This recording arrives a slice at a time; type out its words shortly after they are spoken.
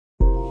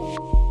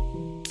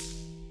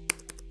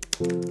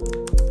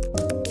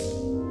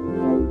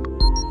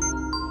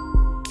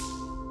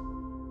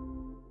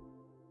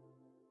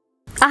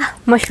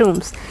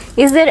Mushrooms.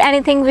 Is there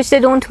anything which they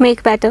don't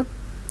make better?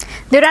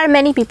 There are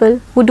many people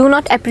who do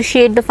not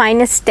appreciate the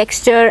finest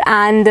texture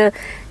and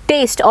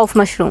taste of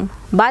mushroom,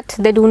 but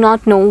they do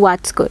not know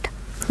what's good.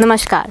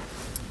 Namaskar.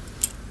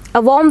 A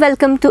warm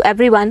welcome to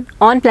everyone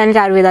on Planet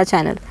Ayurveda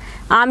Channel.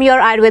 I'm your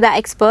Ayurveda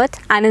expert,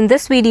 and in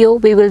this video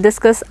we will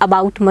discuss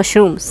about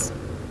mushrooms.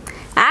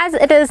 As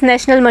it is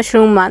National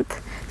Mushroom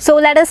Month, so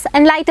let us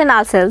enlighten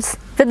ourselves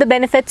with the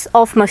benefits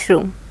of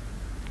mushroom.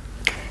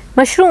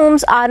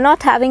 Mushrooms are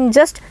not having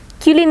just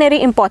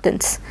culinary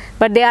importance,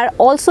 but they are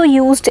also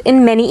used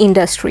in many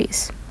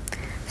industries.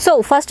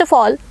 So first of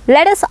all,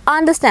 let us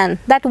understand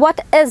that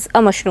what is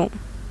a mushroom.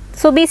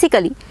 So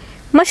basically,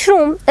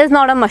 mushroom is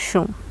not a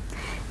mushroom.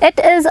 It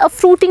is a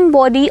fruiting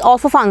body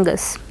of a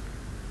fungus.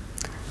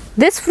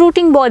 This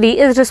fruiting body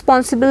is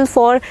responsible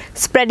for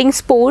spreading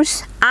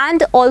spores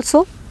and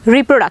also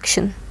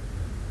reproduction.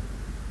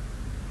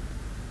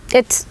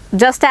 It's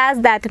just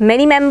as that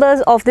many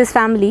members of this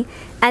family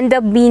end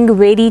up being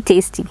very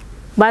tasty,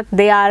 but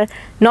they are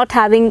not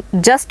having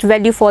just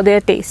value for their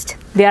taste.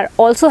 They are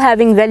also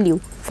having value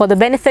for the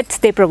benefits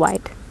they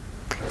provide.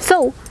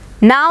 So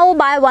now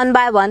by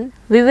one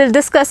we will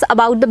discuss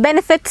about the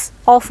benefits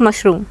of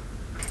mushroom.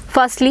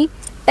 Firstly,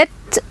 it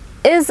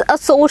is a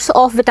source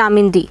of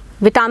vitamin D.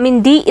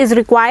 Vitamin D is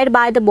required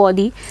by the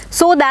body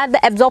so that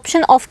the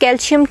absorption of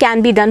calcium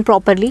can be done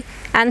properly,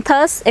 and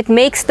thus it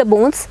makes the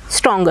bones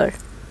stronger.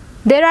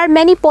 There are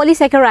many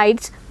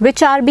polysaccharides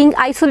which are being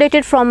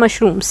isolated from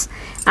mushrooms,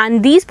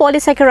 and these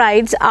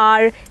polysaccharides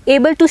are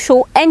able to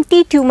show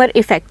anti-tumor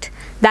effect.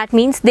 That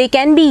means they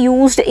can be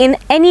used in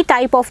any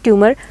type of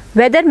tumor,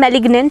 whether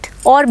malignant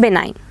or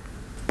benign.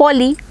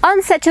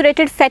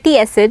 Polyunsaturated fatty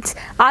acids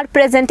are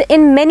present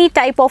in many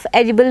type of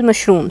edible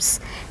mushrooms,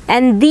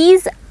 and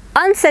these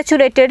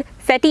unsaturated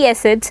fatty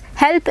acids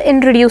help in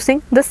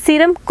reducing the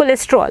serum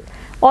cholesterol,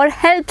 or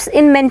helps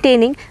in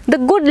maintaining the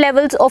good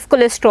levels of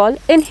cholesterol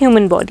in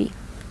human body.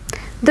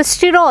 The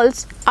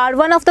sterols are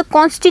one of the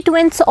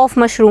constituents of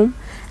mushroom,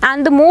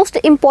 and the most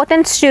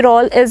important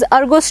sterol is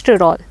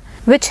ergosterol,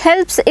 which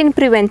helps in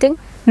preventing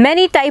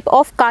many type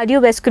of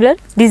cardiovascular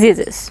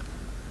diseases.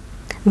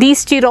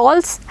 These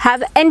sterols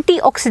have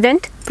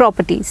antioxidant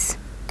properties.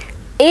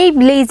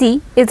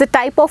 Ablazii is a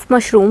type of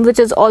mushroom which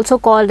is also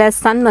called as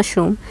sun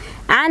mushroom,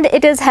 and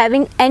it is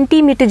having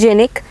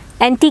anti-mutagenic,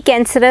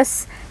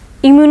 anti-cancerous,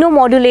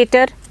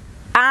 immunomodulator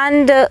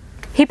and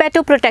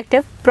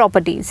hepatoprotective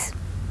properties.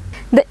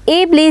 The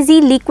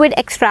Ablazii liquid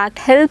extract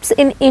helps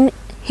in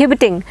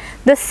inhibiting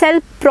the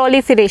cell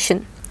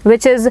proliferation,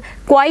 which is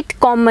quite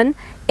common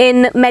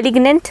in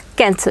malignant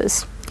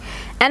cancers.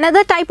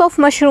 Another type of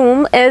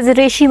mushroom is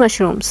reishi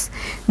mushrooms.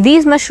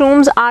 These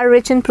mushrooms are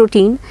rich in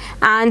protein,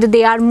 and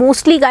they are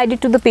mostly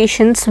guided to the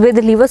patients with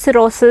liver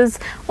cirrhosis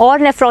or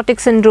nephrotic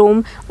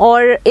syndrome,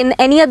 or in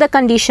any other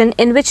condition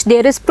in which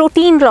there is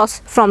protein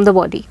loss from the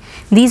body.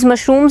 These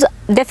mushrooms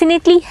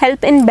definitely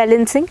help in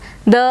balancing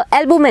the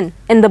albumin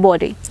in the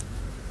body.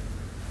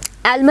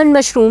 Almond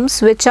mushrooms,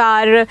 which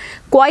are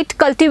quite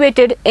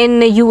cultivated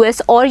in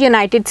US or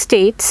United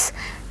States,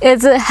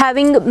 is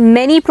having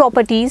many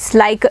properties,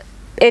 like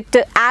it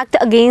acts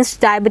against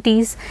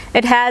diabetes,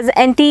 it has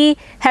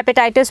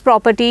anti-hepatitis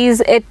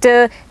properties, it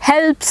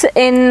helps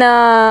in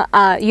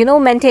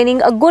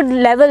maintaining a good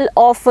level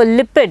of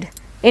lipid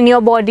in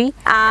your body,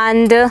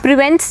 and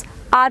prevents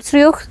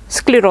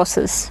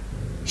arteriosclerosis.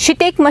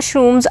 Shiitake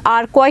mushrooms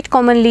are quite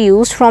commonly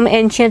used from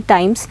ancient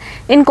times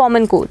in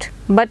common court,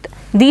 but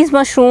these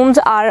mushrooms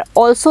are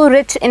also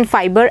rich in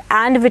fiber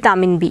and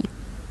vitamin B.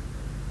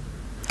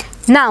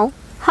 Now,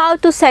 how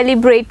to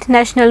celebrate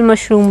National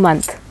Mushroom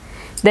Month?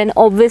 Then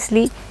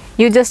obviously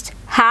you just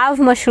have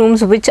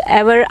mushrooms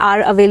whichever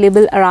are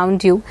available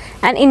around you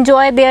and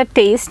enjoy their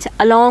taste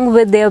along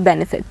with their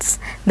benefits.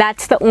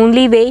 That's the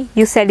only way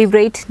you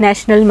celebrate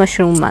National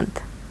Mushroom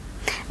Month.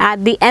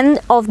 At the end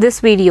of this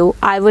video,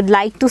 I would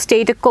like to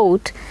state a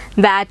quote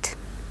that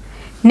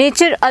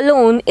nature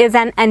alone is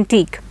an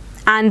antique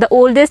and the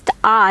oldest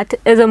art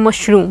is a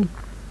mushroom.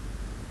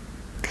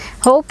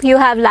 Hope you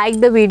have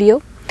liked the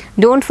video.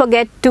 Don't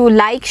forget to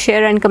like,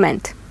 share and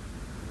comment.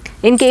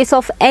 In case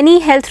of any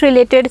health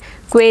related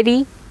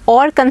query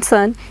or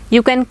concern,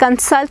 you can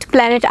consult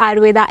Planet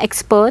Ayurveda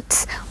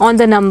experts on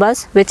the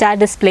numbers which are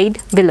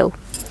displayed below.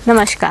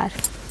 Namaskar.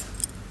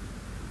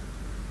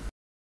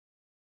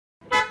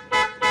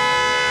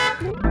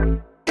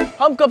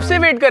 हम कब से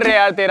wait कर रहे हैं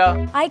यार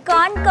तेरा। I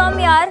can't come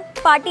यार,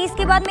 parties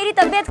के बाद मेरी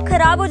तबीयत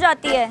खराब हो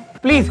जाती है।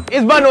 प्लीज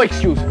इस बार नो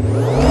एक्सक्यूज।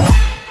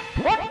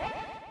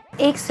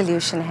 एक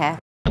सोल्यूशन है,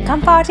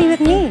 come party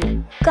with me।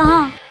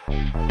 कहाँ?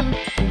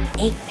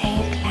 एक नए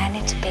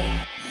प्लैनेट पे।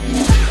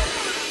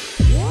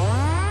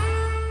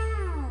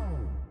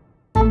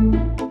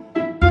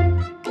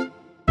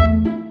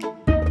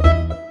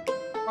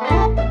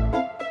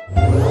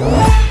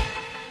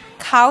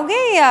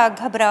 खाओगे या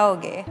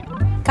घबराओगे?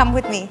 Come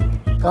with me।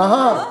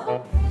 कहाँ?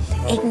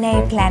 एक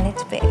नए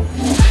प्लैनेट पे।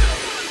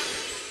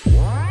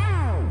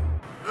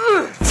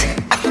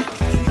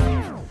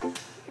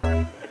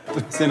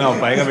 इससे ना हो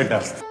पाएगा बेटा।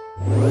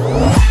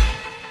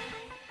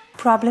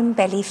 प्रॉब्लम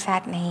बेली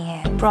फैट नहीं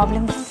है,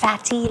 प्रॉब्लम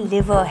फैटी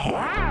लिवर है।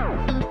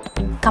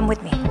 Come with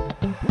me.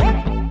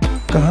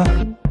 कहाँ?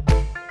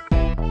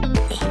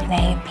 एक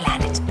नए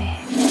प्लैनेट पे।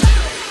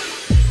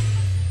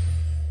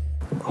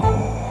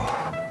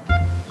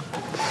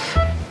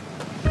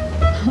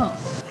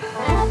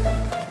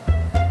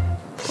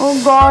 Oh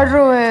God,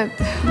 Rohit,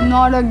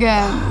 not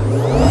again.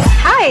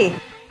 हाय,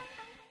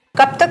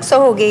 कब तक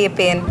सहोगे ये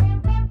पेन?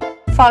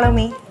 Follow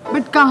me.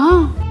 But कहाँ?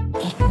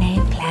 एक नए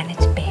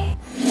प्लैनेट पे।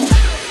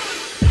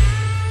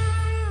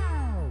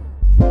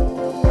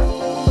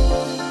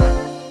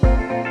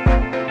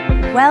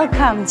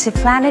 Welcome to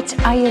Planet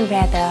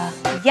Ayurveda.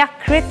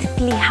 Yakrit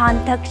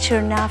Klihantak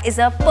Churna is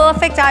a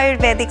perfect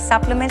Ayurvedic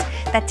supplement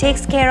that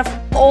takes care of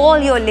all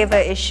your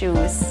liver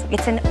issues.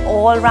 It's an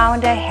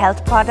all-rounder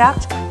health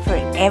product for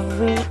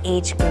every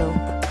age group.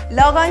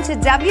 Log on to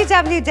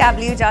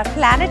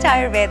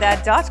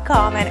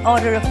www.planetayurveda.com and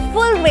order a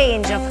full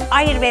range of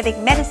Ayurvedic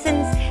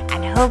medicines and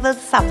herbal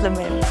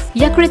supplements.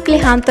 Yakrit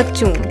Klihantak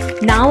Churn,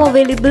 now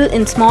available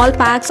in small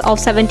packs of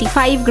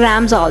 75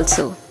 grams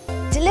also.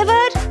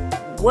 Delivered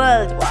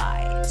worldwide.